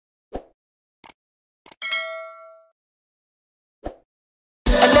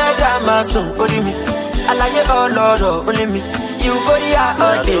Amazon, only me. I like it all, Lord, only me. Euphoria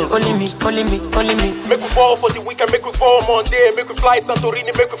all day, only me, only me, only me. Make we ball for the weekend, make we ball Monday, make we fly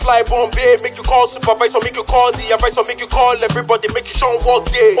Santorini, make we fly Bombay, make you call supervisor, make you call the advisor, make you call everybody, make you show work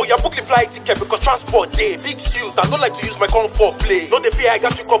day. Oh, yeah, book the flight ticket because transport day. Big suit, I don't like to use my comfort play. No, the fear I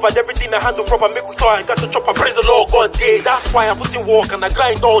got you covered, everything I handle proper, make we talk, I got to chop, I praise the Lord God day. That's why I put in work and I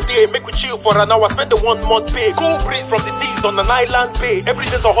grind all day, make we chill for an hour, spend the 1 month pay. Cool breeze from the seas on an island bay, every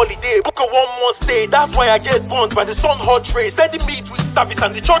day's a holiday, book a 1 month stay. That's why I get burned by the sun hot rays. Steady meet with service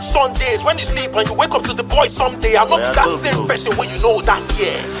and the church Sundays. When you sleep and you wake up to the boy someday, I'm not that same person when you know that,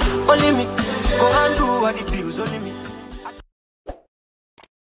 yeah. Only me, go and do what the bills, only me.